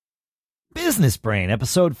Business Brain,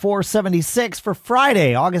 episode 476 for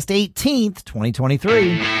Friday, August 18th,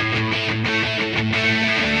 2023.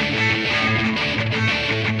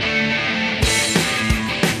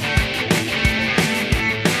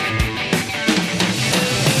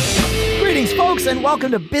 Greetings, folks, and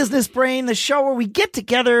welcome to Business Brain, the show where we get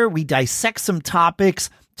together, we dissect some topics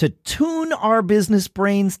to tune our business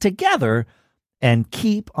brains together and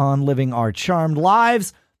keep on living our charmed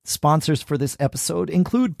lives. Sponsors for this episode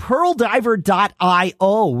include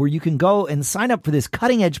pearldiver.io, where you can go and sign up for this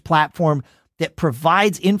cutting-edge platform that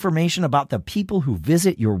provides information about the people who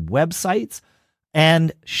visit your websites,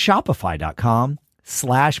 and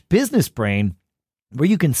shopify.com/businessbrain, where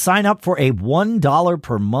you can sign up for a $1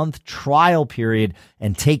 per month trial period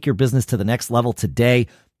and take your business to the next level today.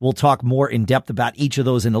 We'll talk more in depth about each of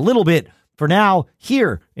those in a little bit. For now,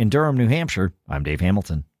 here in Durham, New Hampshire, I'm Dave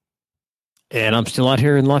Hamilton. And I'm still out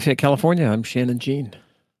here in Lafayette, California. I'm Shannon Jean.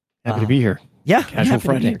 Happy to be here. Yeah. Casual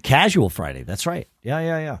Friday. Casual Friday. That's right.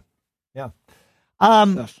 Yeah.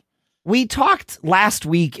 We talked last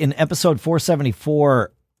week in episode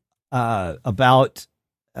 474 about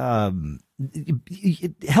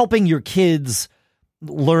helping your kids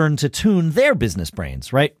learn to tune their business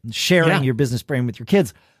brains, right? Sharing your business brain with your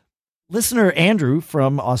kids. Listener Andrew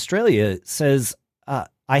from Australia says, I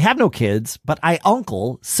have no kids, but I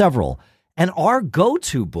uncle several. And our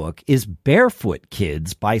go-to book is Barefoot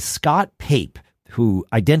Kids by Scott Pape, who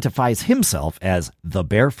identifies himself as the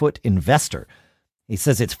Barefoot Investor. He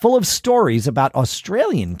says it's full of stories about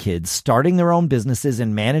Australian kids starting their own businesses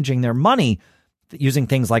and managing their money using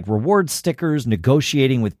things like reward stickers,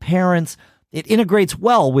 negotiating with parents. It integrates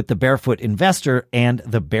well with the Barefoot Investor and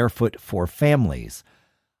the Barefoot for Families.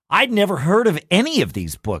 I'd never heard of any of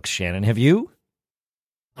these books, Shannon. Have you?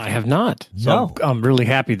 I have not. No. So I'm really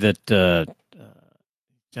happy that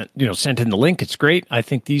sent in the link. It's great. I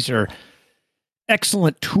think these are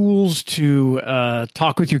excellent tools to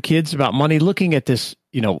talk with your kids about money. Looking at this,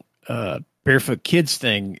 Barefoot Kids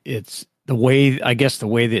thing, it's the way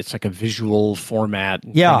that it's like a visual format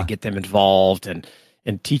and trying to get them involved and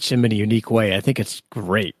teach them in a unique way. I think it's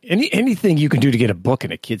great. Anything you can do to get a book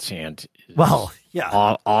in a kid's hand is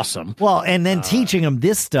awesome. Well, and then teaching them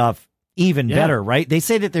this stuff even better, right? They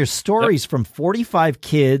say that there's stories from 45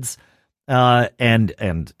 kids,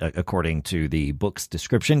 and according to the book's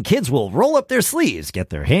description, kids will roll up their sleeves, get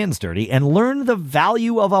their hands dirty, and learn the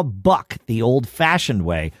value of a buck the old-fashioned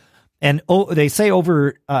way. And they say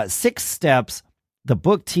over 6 steps, the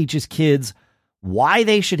book teaches kids why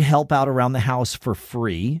they should help out around the house for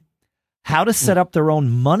free, how to set up their own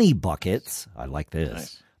money buckets. I like this.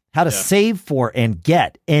 Nice. How to save for and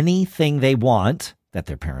get anything they want that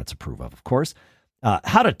their parents approve of course.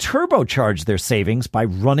 How to turbocharge their savings by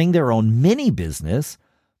running their own mini business,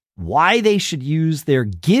 why they should use their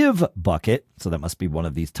give bucket, so that must be one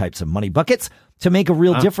of these types of money buckets, to make a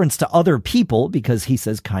real difference to other people, because he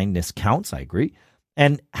says kindness counts, I agree,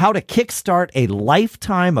 and how to kickstart a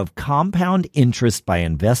lifetime of compound interest by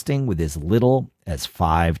investing with as little as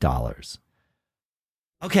 $5.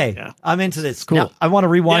 Okay, I'm into this. Cool. Now, I want to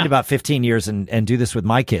rewind about 15 years and do this with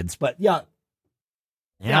my kids, but Yeah,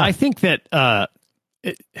 I think that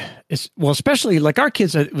especially like our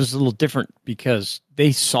kids, it was a little different because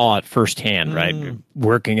they saw it firsthand, right?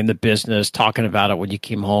 Working in the business, talking about it when you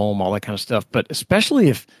came home, all that kind of stuff. But especially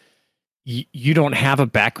if you don't have a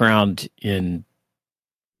background in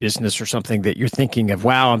business or something that you're thinking of,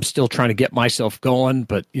 wow, I'm still trying to get myself going,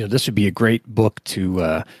 but this would be a great book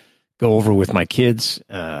to go over with my kids,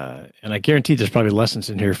 and I guarantee there's probably lessons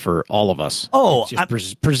in here for all of us. Oh, it's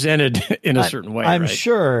just presented in a certain way. I'm right?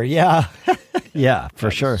 sure. Yeah, yeah, for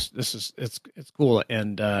sure. It's cool,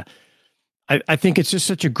 and I think it's just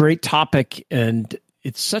such a great topic, and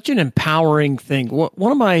it's such an empowering thing.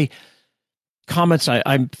 One of my comments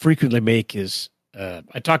I frequently make is I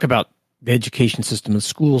talk about the education system in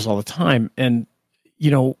schools all the time, and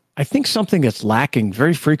I think something that's lacking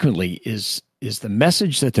very frequently is the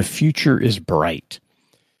message that the future is bright.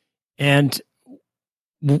 And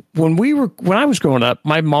when I was growing up,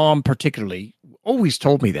 my mom particularly always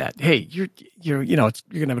told me that, hey, you're going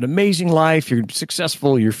to have an amazing life. You're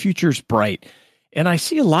successful. Your future's bright. And I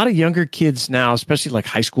see a lot of younger kids now, especially like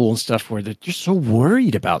high school and stuff, where they're just so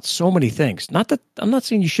worried about so many things. Not that I'm not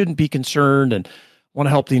saying you shouldn't be concerned and want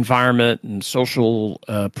to help the environment and social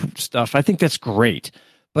stuff. I think that's great,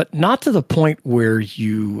 but not to the point where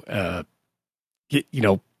you,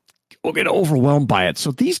 get overwhelmed by it.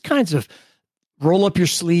 So these kinds of roll up your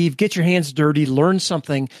sleeve, get your hands dirty, learn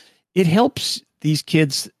something. It helps these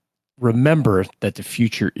kids remember that the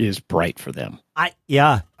future is bright for them. I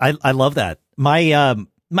love that. My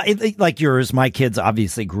like yours, my kids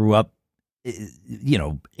obviously grew up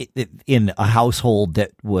in a household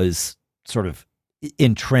that was sort of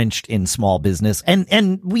entrenched in small business,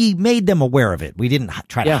 and we made them aware of it. We didn't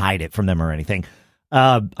try to hide it from them or anything.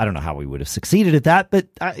 I don't know how we would have succeeded at that, but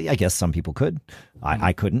I guess some people could.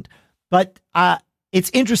 I couldn't. But it's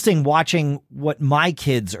interesting watching what my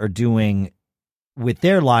kids are doing with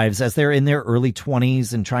their lives as they're in their early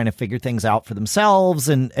 20s and trying to figure things out for themselves,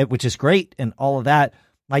 and which is great and all of that.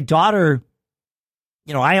 My daughter,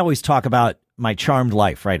 I always talk about my charmed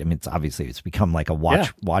life, right? I mean, it's become like a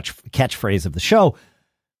watch catchphrase of the show.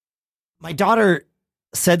 My daughter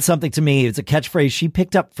said something to me. It's a catchphrase she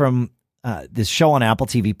picked up from this show on Apple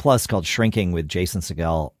TV Plus called Shrinking with Jason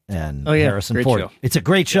Segel and Harrison Ford. Show. It's a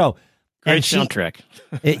great show. Great soundtrack.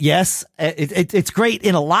 Yes, it's great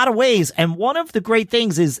in a lot of ways. And one of the great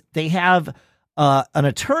things is they have an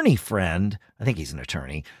attorney friend, I think he's an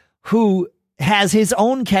attorney, who has his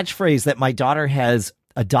own catchphrase that my daughter has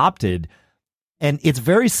adopted. And it's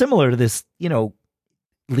very similar to this,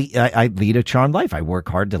 I lead a charmed life. I work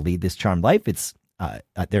hard to lead this charmed life. It's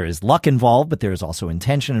there is luck involved, but there is also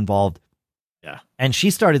intention involved. Yeah. And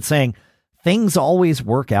she started saying, things always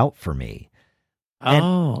work out for me.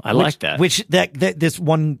 Like that. Which this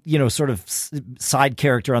one, sort of side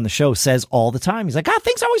character on the show says all the time. He's like,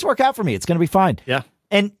 things always work out for me. It's going to be fine. Yeah.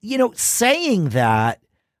 And, saying that,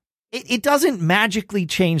 it doesn't magically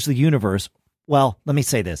change the universe. Well, let me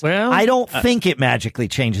say this. Well, I don't think it magically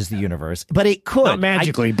changes the universe, but it could. Not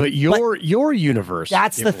magically, but your universe.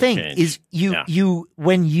 That's the thing change. Is you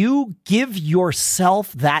when you give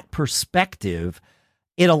yourself that perspective,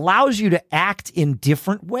 it allows you to act in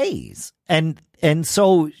different ways. And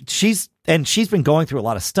so she's been going through a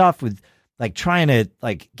lot of stuff with like trying to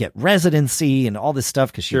like get residency and all this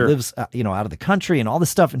stuff because she lives out of the country and all this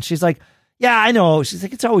stuff. And she's like, yeah, I know. She's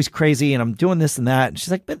like, it's always crazy and I'm doing this and that. And she's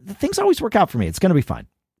like, but things always work out for me. It's going to be fine.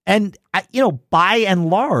 And by and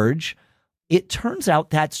large, it turns out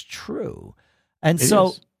that's true. And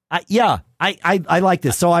I like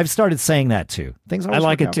this. So I've started saying that too. Things always I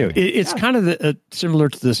like work it out too. for me. It's kind of similar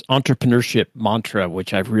to this entrepreneurship mantra,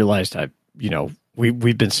 which I've realized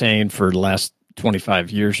we've been saying for the last 25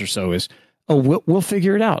 years or so is, we'll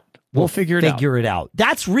figure it out. We'll figure it out.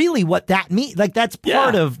 That's really what that means. Like that's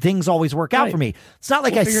part of things always work out for me. It's not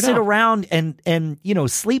like I sit around and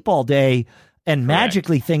sleep all day and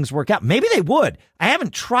magically things work out. Maybe they would. I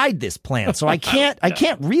haven't tried this plan, so I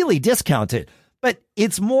can't really discount it. But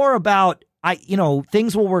it's more about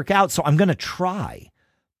things will work out, so I'm going to try.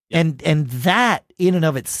 Yeah. And that in and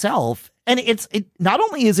of itself, and it not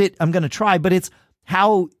only is it I'm going to try, but it's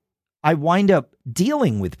how I wind up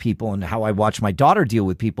dealing with people and how I watch my daughter deal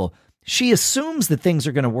with people. She assumes that things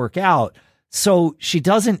are going to work out, so she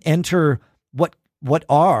doesn't enter what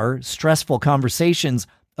are stressful conversations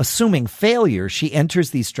assuming failure. She enters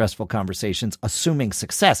these stressful conversations assuming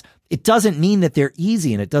success. It doesn't mean that they're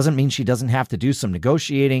easy, and it doesn't mean she doesn't have to do some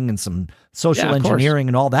negotiating and some social engineering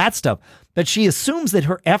and all that stuff. But she assumes that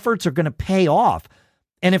her efforts are going to pay off.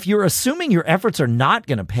 And if you're assuming your efforts are not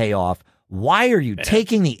going to pay off, why are you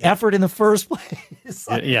taking the effort in the first place?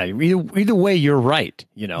 Either way, you're right.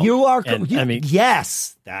 You are.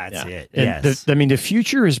 Yes, that's it. And yes. The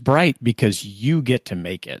future is bright because you get to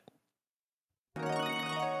make it.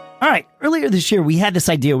 All right. Earlier this year, we had this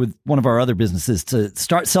idea with one of our other businesses to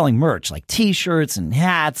start selling merch like T-shirts and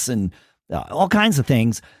hats and all kinds of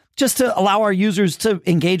things, just to allow our users to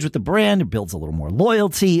engage with the brand. It builds a little more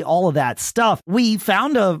loyalty, all of that stuff. We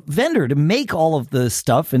found a vendor to make all of the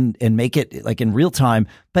stuff and make it like in real time,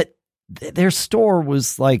 but their store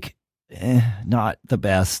was like not the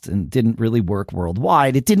best and didn't really work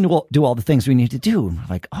worldwide. It didn't do all the things we need to do. And we're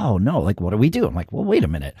like, oh no, like what do we do? I'm like, well, wait a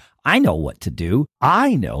minute. I know what to do.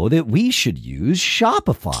 I know that we should use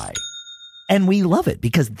Shopify. And we love it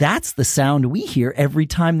because that's the sound we hear every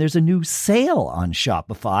time there's a new sale on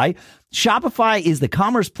Shopify. Shopify is the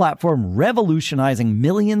commerce platform revolutionizing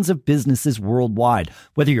millions of businesses worldwide.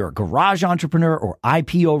 Whether you're a garage entrepreneur or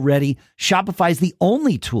IPO ready, Shopify is the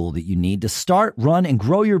only tool that you need to start, run, and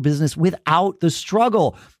grow your business without the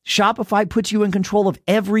struggle. Shopify puts you in control of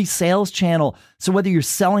every sales channel. So whether you're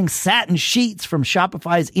selling satin sheets from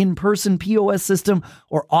Shopify's in-person POS system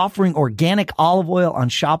or offering organic olive oil on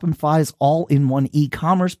Shopify's all-in-one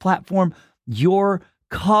e-commerce platform, you're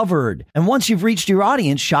covered. And once you've reached your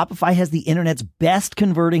audience, Shopify has the internet's best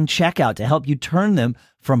converting checkout to help you turn them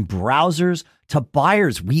from browsers to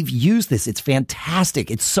buyers. We've used this. It's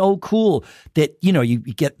fantastic. It's so cool that, you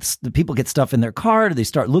get the people get stuff in their cart or they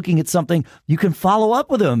start looking at something. You can follow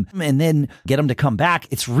up with them and then get them to come back.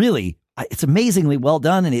 It's amazingly well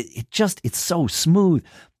done. And it's so smooth.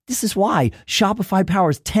 This is why Shopify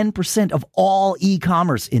powers 10% of all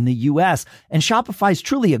e-commerce in the U.S. And Shopify is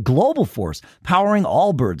truly a global force, powering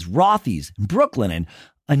Allbirds, Rothy's, Brooklyn,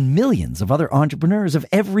 and millions of other entrepreneurs of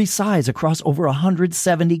every size across over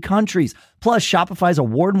 170 countries. Plus, Shopify's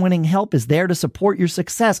award-winning help is there to support your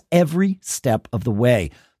success every step of the way.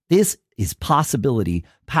 This is Possibility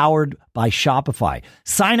powered by Shopify.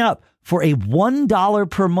 Sign up for a $1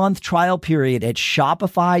 per month trial period at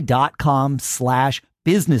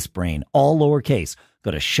shopify.com/businessbrain, all lowercase. Go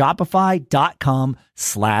to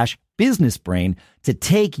shopify.com/businessbrain to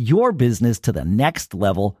take your business to the next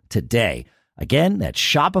level today. Again, that's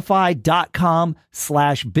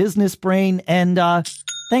shopify.com/businessbrain. And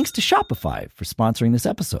thanks to Shopify for sponsoring this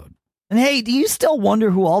episode. And hey, do you still wonder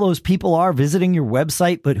who all those people are visiting your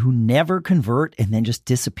website, but who never convert and then just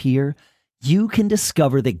disappear? You can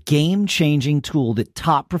discover the game-changing tool that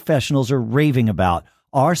top professionals are raving about.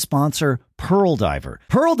 Our sponsor, Pearl Diver.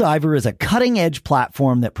 Pearl Diver is a cutting-edge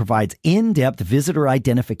platform that provides in-depth visitor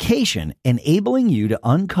identification, enabling you to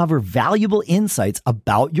uncover valuable insights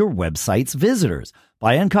about your website's visitors.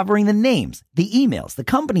 By uncovering the names, the emails, the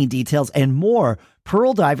company details, and more,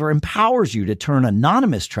 Pearl Diver empowers you to turn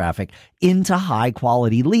anonymous traffic into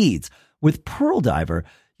high-quality leads. With Pearl Diver,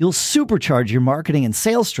 you'll supercharge your marketing and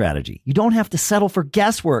sales strategy. You don't have to settle for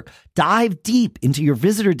guesswork. Dive deep into your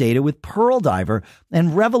visitor data with Pearl Diver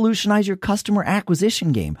and revolutionize your customer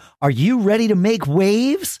acquisition game. Are you ready to make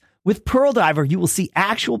waves? With Pearl Diver, you will see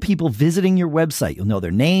actual people visiting your website. You'll know their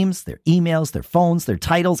names, their emails, their phones, their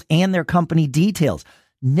titles, and their company details.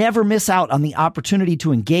 Never miss out on the opportunity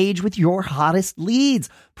to engage with your hottest leads.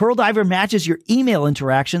 Pearl Diver matches your email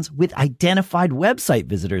interactions with identified website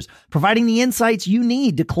visitors, providing the insights you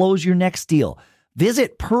need to close your next deal.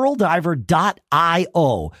 Visit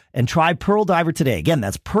pearldiver.io and try Pearl Diver today. Again,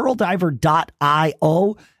 that's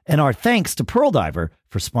pearldiver.io. And our thanks to Pearl Diver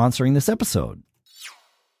for sponsoring this episode.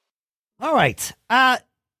 All right.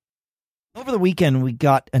 Over the weekend, we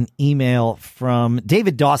got an email from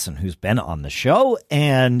David Dawson, who's been on the show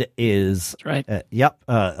and is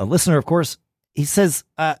a listener, of course. He says,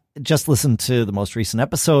 just listened to the most recent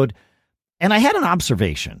episode, and I had an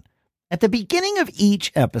observation. At the beginning of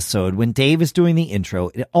each episode, when Dave is doing the intro,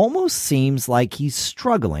 it almost seems like he's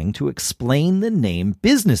struggling to explain the name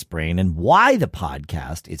Business Brain and why the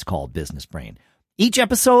podcast is called Business Brain. Each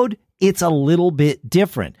episode, it's a little bit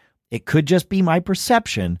different. It could just be my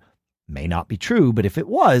perception. May not be true, but if it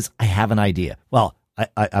was, I have an idea. Well,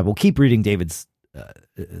 I will keep reading David's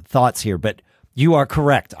thoughts here, but you are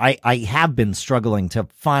correct. I have been struggling to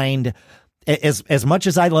find, as much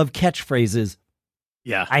as I love catchphrases,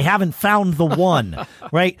 I haven't found the one,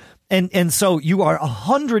 right? And so you are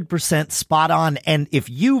 100% spot on. And if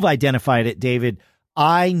you've identified it, David,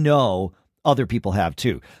 I know other people have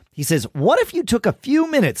too. He says, what if you took a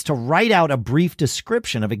few minutes to write out a brief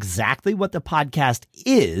description of exactly what the podcast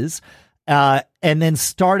is, and then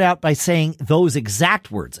start out by saying those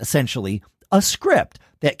exact words, essentially a script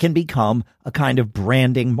that can become a kind of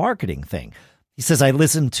branding marketing thing. He says, I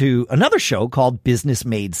listened to another show called Business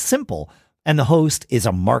Made Simple, and the host is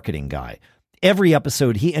a marketing guy. Every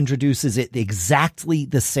episode, he introduces it exactly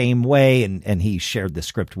the same way, and he shared the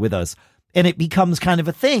script with us, and it becomes kind of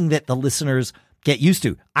a thing that the listeners get used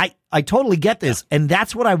to. I totally get this, and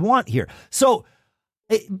that's what I want here. So,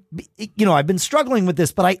 I've been struggling with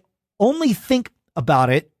this, but I only think about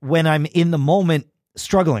it when I'm in the moment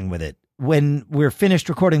struggling with it. When we're finished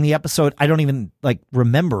recording the episode, I don't even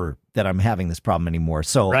remember that I'm having this problem anymore.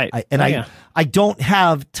 So, I don't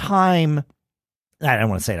have time. I don't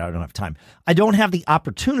want to say that I don't have time. I don't have the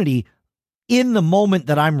opportunity in the moment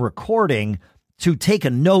that I'm recording to take a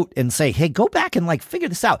note and say, hey, go back and figure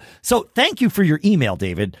this out. So thank you for your email,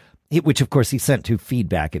 David, which of course he sent to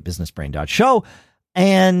feedback@businessbrain.show.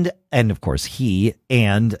 And of course he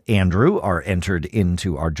and Andrew are entered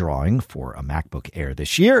into our drawing for a MacBook Air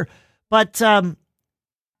this year. But I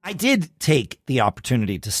did take the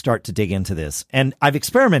opportunity to start to dig into this, and I've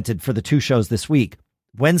experimented for the two shows this week.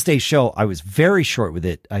 Wednesday's show, I was very short with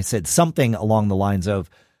it. I said something along the lines of,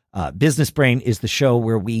 Business Brain is the show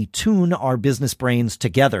where we tune our business brains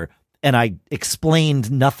together. And I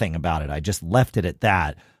explained nothing about it. I just left it at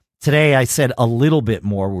that. Today, I said a little bit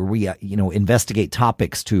more where we, investigate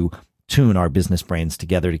topics to tune our business brains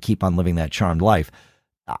together to keep on living that charmed life.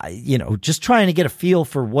 Just trying to get a feel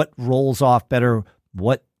for what rolls off better,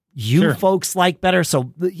 what you folks like better.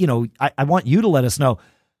 So, I want you to let us know.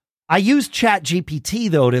 I use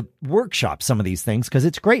ChatGPT, though, to workshop some of these things because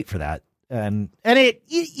it's great for that. And it,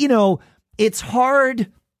 it's hard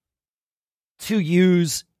to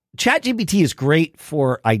use. ChatGPT is great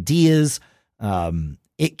for ideas.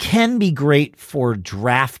 it can be great for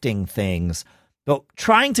drafting things, but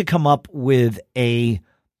trying to come up with a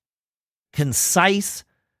concise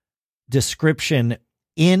description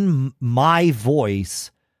in my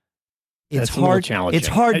voice, it's hard. It's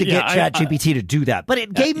hard to get ChatGPT to do that, but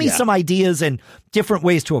it gave me some ideas and different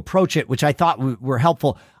ways to approach it, which I thought were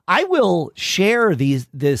helpful. I will share this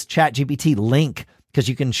ChatGPT link because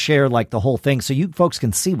you can share like the whole thing, so you folks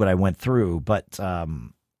can see what I went through. But it's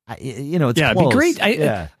close. It'd be great.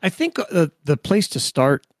 I think the place to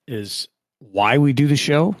start is why we do the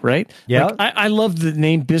show, right? Yeah, like, I love the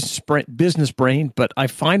name Business Brain, but I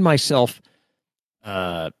find myself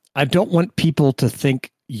I don't want people to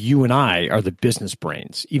think you and I are the business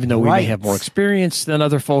brains, even though we may have more experience than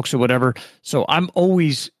other folks or whatever. So I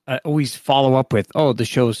always follow up with, the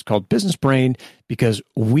show's called Business Brain because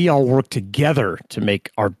we all work together to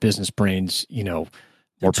make our business brains, more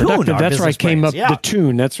productive. That's where I came up the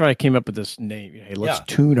tune. That's where I came up with this name. Hey, let's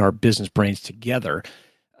tune our business brains together.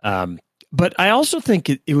 But I also think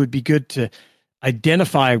it would be good to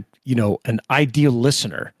identify, an ideal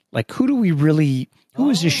listener. Like, who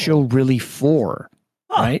is this show really for?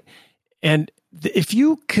 Right. And if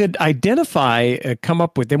you could identify, come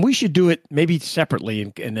up with, then we should do it maybe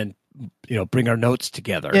separately and then, bring our notes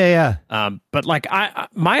together. Yeah. But like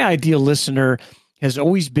my ideal listener has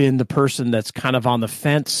always been the person that's kind of on the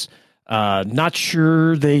fence, not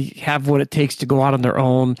sure they have what it takes to go out on their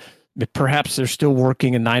own. Perhaps they're still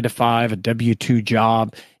working a 9-to-5, a W-2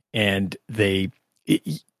 job, and they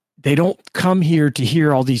don't come here to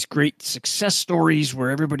hear all these great success stories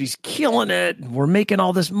where everybody's killing it and we're making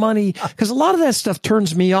all this money, because a lot of that stuff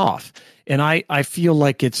turns me off. And I feel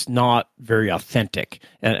like it's not very authentic.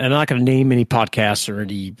 And I'm not going to name any podcasts or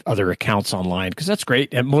any other accounts online because that's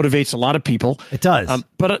great. It motivates a lot of people. It does.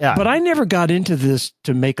 But I never got into this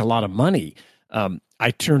to make a lot of money.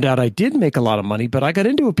 I turned out I did make a lot of money, but I got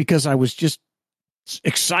into it because I was just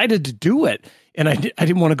excited to do it. And I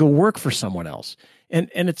didn't want to go work for someone else. And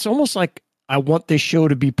it's almost like I want this show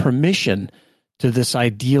to be permission to this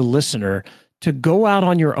ideal listener to go out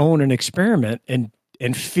on your own and experiment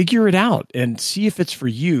and figure it out and see if it's for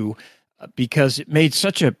you, because it made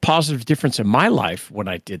such a positive difference in my life when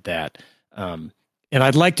I did that. And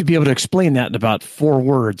I'd like to be able to explain that in about 4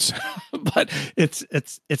 words, but it's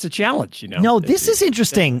a challenge, No, this is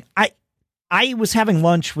interesting. I was having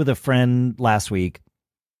lunch with a friend last week,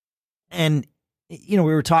 and we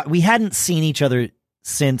were talking. We hadn't seen each other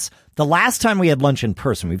since the last time we had lunch in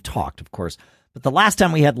person. We've talked, of course, but the last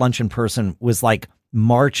time we had lunch in person was like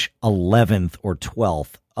March 11th or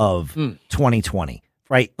 12th of 2020,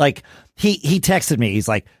 right? Like he texted me. He's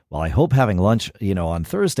like, well, I hope having lunch, on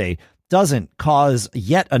Thursday doesn't cause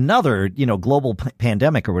yet another, global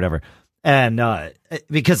pandemic or whatever. And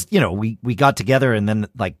because, we got together, and then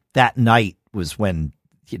like that night was when,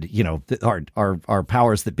 our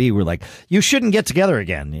powers that be were like, you shouldn't get together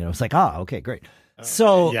again. It's like, okay, great.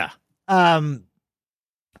 So,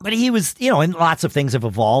 but he was, and lots of things have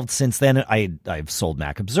evolved since then. I've sold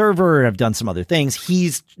Mac Observer. I've done some other things.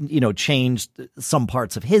 He's, changed some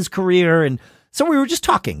parts of his career. And so we were just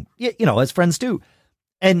talking, as friends do.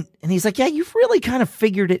 And he's like, yeah, you've really kind of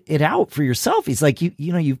figured it out for yourself. He's like,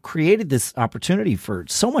 you've created this opportunity for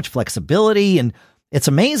so much flexibility, and it's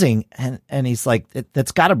amazing. And he's like,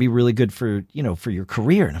 that's got to be really good for, for your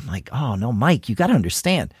career. And I'm like, oh no, Mike, you got to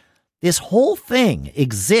understand. This whole thing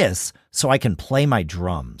exists so I can play my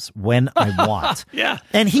drums when I want. Yeah.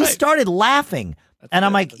 And he started laughing. And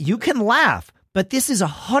I'm like, you can laugh, but this is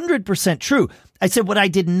 100% true. I said, what I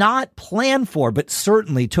did not plan for, but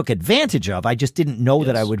certainly took advantage of, I just didn't know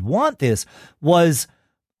that I would want this, was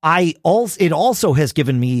it also has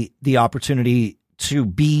given me the opportunity to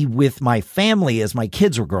be with my family as my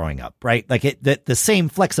kids were growing up, right? Like the same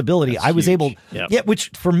flexibility. That's I was huge. Able, which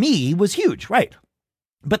for me was huge, right?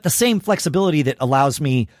 But the same flexibility that allows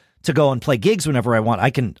me to go and play gigs whenever I want,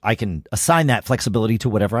 I can assign that flexibility to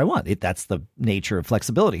whatever I want. That's the nature of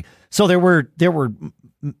flexibility. So there were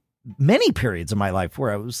many periods of my life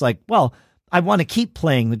where I was like, well, I want to keep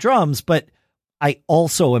playing the drums, but I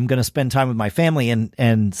also am going to spend time with my family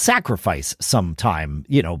and sacrifice some time,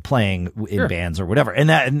 playing in bands or whatever.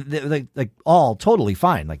 And like all totally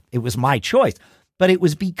fine. Like it was my choice, but it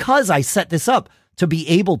was because I set this up to be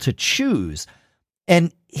able to choose.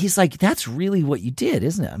 And he's like, that's really what you did,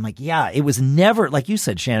 isn't it? I'm like, yeah, it was never, like you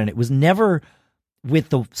said, Shannon, it was never with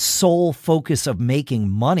the sole focus of making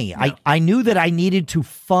money. No. I knew that I needed to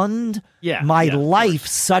fund my life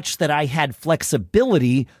such that I had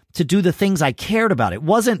flexibility to do the things I cared about. It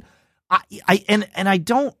wasn't, I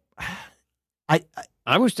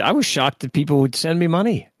I was shocked that people would send me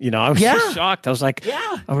money. I was just shocked. I was like,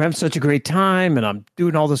 I'm having such a great time, and I'm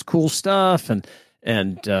doing all this cool stuff, and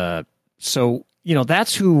so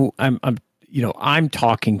that's who I'm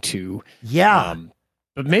talking to. Yeah,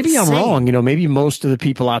 but maybe I'm wrong. Maybe most of the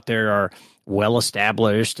people out there are well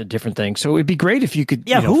established and different things. So it'd be great if you could.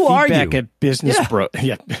 Yeah, who are you? Feedback at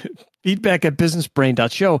feedback at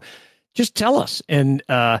businessbrain.show. Just tell us. And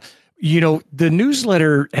the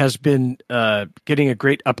newsletter has been getting a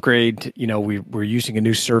great upgrade. We're using a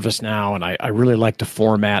new service now, and I really like the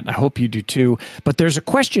format, and I hope you do too. But there's a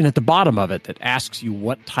question at the bottom of it that asks you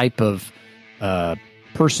what type of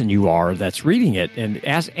person you are that's reading it, and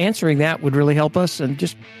answering that would really help us. And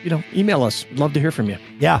just email us. We'd love to hear from you.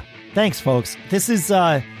 Yeah, thanks, folks. This is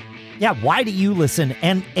why do you listen,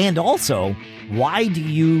 and also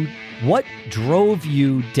what drove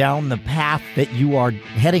you down the path that you are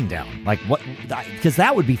heading down? Like what? Because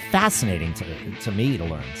that would be fascinating to me to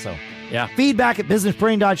learn. So yeah, feedback at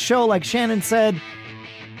businessbrain.show. Like Shannon said,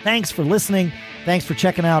 thanks for listening. Thanks for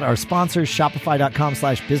checking out our sponsors,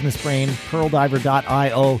 shopify.com/businessbrain,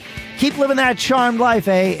 pearldiver.io. Keep living that charmed life,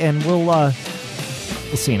 eh? And we'll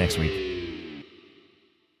see you next week.